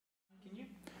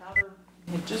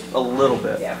Just a little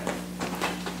bit. Yeah.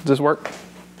 Does this work?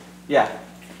 Yeah.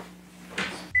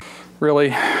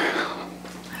 Really?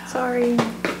 Sorry.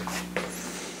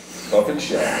 Buff and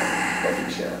shine. Buff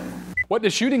and shine. What do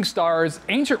shooting stars,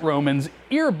 ancient Romans,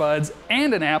 earbuds,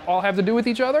 and an app all have to do with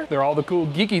each other? They're all the cool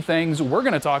geeky things we're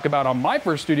gonna talk about on my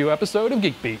first studio episode of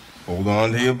Geek Beat. Hold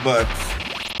on to your butts.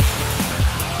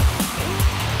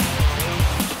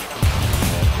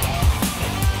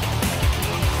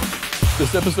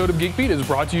 This episode of Geek Beat is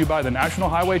brought to you by the National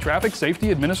Highway Traffic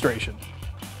Safety Administration.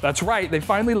 That's right, they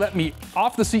finally let me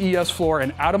off the CES floor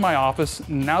and out of my office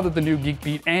now that the new Geek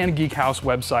Beat and Geek House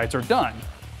websites are done.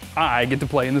 I get to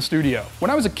play in the studio.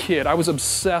 When I was a kid, I was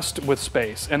obsessed with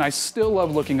space, and I still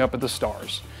love looking up at the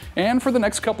stars. And for the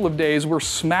next couple of days, we're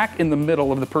smack in the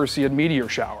middle of the Perseid meteor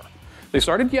shower. They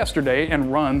started yesterday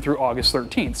and run through August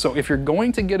 13th, so if you're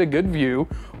going to get a good view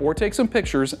or take some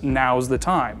pictures, now's the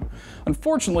time.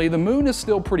 Unfortunately, the moon is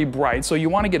still pretty bright, so you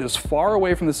want to get as far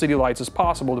away from the city lights as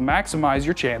possible to maximize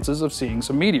your chances of seeing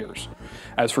some meteors.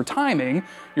 As for timing,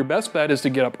 your best bet is to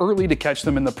get up early to catch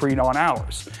them in the pre-dawn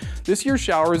hours. This year's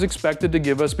shower is expected to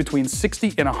give us between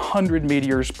 60 and 100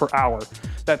 meteors per hour.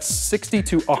 That's 60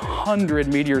 to 100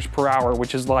 meteors per hour,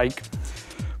 which is like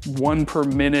 1 per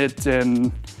minute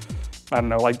and I don't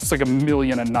know, like it's like 1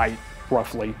 million a night,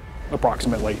 roughly,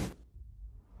 approximately.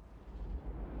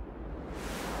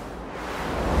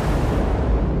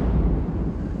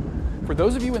 For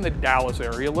those of you in the Dallas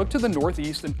area, look to the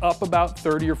northeast and up about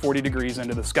 30 or 40 degrees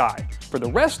into the sky. For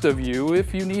the rest of you,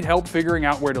 if you need help figuring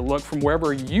out where to look from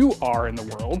wherever you are in the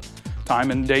world,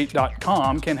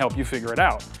 timeanddate.com can help you figure it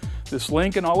out. This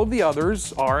link and all of the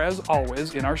others are, as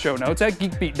always, in our show notes at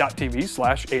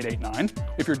geekbeat.tv/889.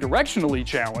 If you're directionally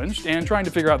challenged and trying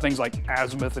to figure out things like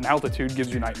azimuth and altitude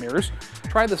gives you nightmares,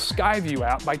 try the Skyview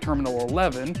app by Terminal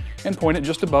 11 and point it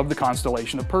just above the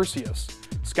constellation of Perseus.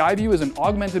 Skyview is an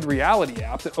augmented reality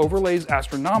app that overlays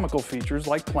astronomical features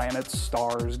like planets,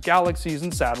 stars, galaxies,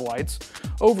 and satellites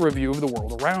over a view of the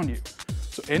world around you.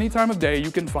 So any time of day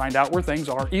you can find out where things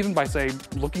are, even by, say,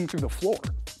 looking through the floor.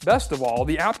 Best of all,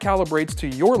 the app calibrates to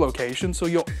your location so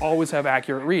you'll always have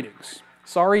accurate readings.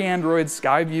 Sorry Android,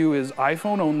 Skyview is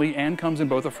iPhone only and comes in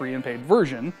both a free and paid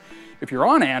version. If you're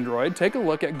on Android, take a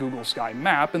look at Google Sky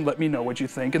Map and let me know what you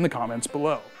think in the comments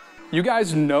below. You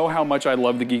guys know how much I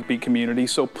love the Geek Beat community,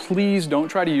 so please don't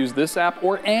try to use this app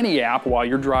or any app while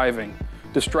you're driving.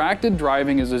 Distracted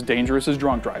driving is as dangerous as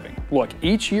drunk driving. Look,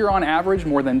 each year on average,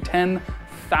 more than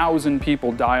 10,000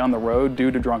 people die on the road due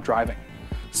to drunk driving.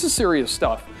 This is serious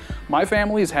stuff. My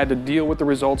family has had to deal with the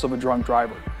results of a drunk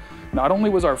driver. Not only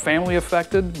was our family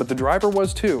affected, but the driver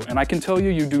was too, and I can tell you,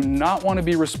 you do not want to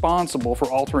be responsible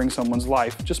for altering someone's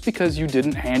life just because you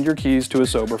didn't hand your keys to a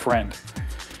sober friend.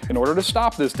 In order to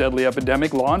stop this deadly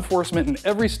epidemic, law enforcement in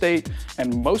every state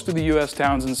and most of the US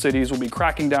towns and cities will be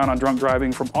cracking down on drunk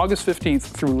driving from August 15th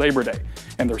through Labor Day.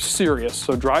 And they're serious,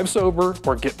 so drive sober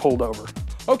or get pulled over.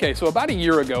 Okay, so about a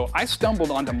year ago, I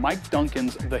stumbled onto Mike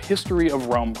Duncan's The History of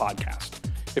Rome podcast.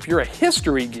 If you're a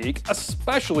history geek,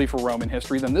 especially for Roman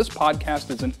history, then this podcast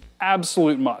is an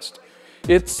absolute must.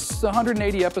 It's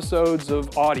 180 episodes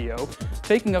of audio,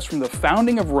 taking us from the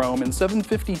founding of Rome in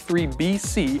 753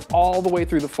 BC all the way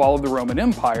through the fall of the Roman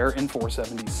Empire in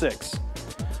 476.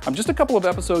 I'm just a couple of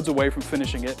episodes away from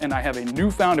finishing it, and I have a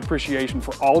newfound appreciation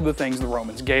for all of the things the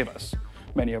Romans gave us.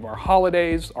 Many of our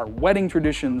holidays, our wedding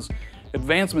traditions,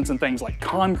 advancements in things like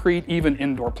concrete, even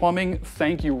indoor plumbing.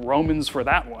 Thank you, Romans, for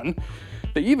that one.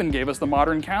 They even gave us the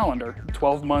modern calendar,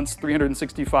 12 months,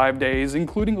 365 days,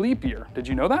 including leap year. Did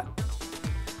you know that?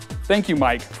 Thank you,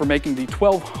 Mike, for making the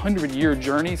 1,200-year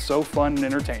journey so fun and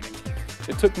entertaining.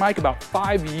 It took Mike about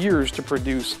 5 years to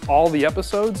produce all the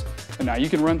episodes, and now you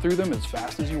can run through them as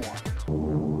fast as you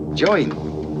want. Joey,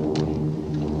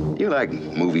 do you like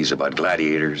movies about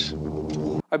gladiators?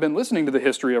 I've been listening to the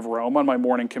history of Rome on my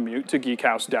morning commute to Geek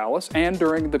House Dallas and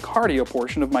during the cardio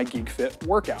portion of my Geek Fit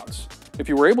workouts. If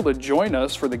you were able to join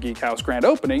us for the Geek House grand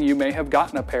opening, you may have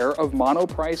gotten a pair of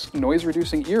mono-price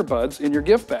noise-reducing earbuds in your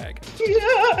gift bag.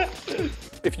 Yeah.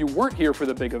 If you weren't here for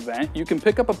the big event, you can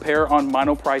pick up a pair on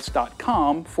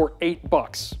monoprice.com for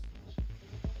 $8.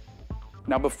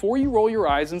 Now, before you roll your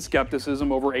eyes in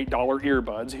skepticism over $8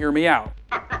 earbuds, hear me out.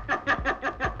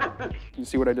 You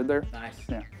see what I did there? Nice.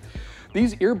 Yeah.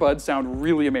 These earbuds sound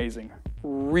really amazing.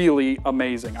 Really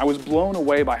amazing. I was blown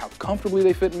away by how comfortably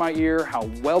they fit in my ear, how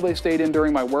well they stayed in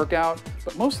during my workout,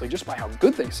 but mostly just by how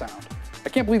good they sound. I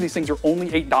can't believe these things are only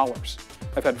 $8.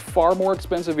 I've had far more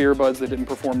expensive earbuds that didn't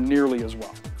perform nearly as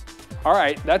well. All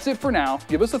right, that's it for now.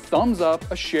 Give us a thumbs up,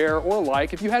 a share, or a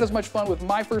like if you had as much fun with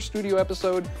my first studio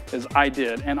episode as I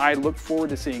did, and I look forward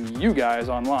to seeing you guys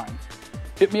online.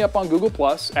 Hit me up on Google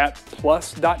Plus at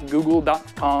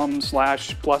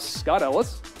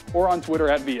plus.google.com/+ScottEllis or on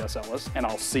Twitter at VSEllis, and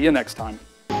I'll see you next time.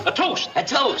 A toast! A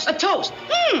toast! A toast!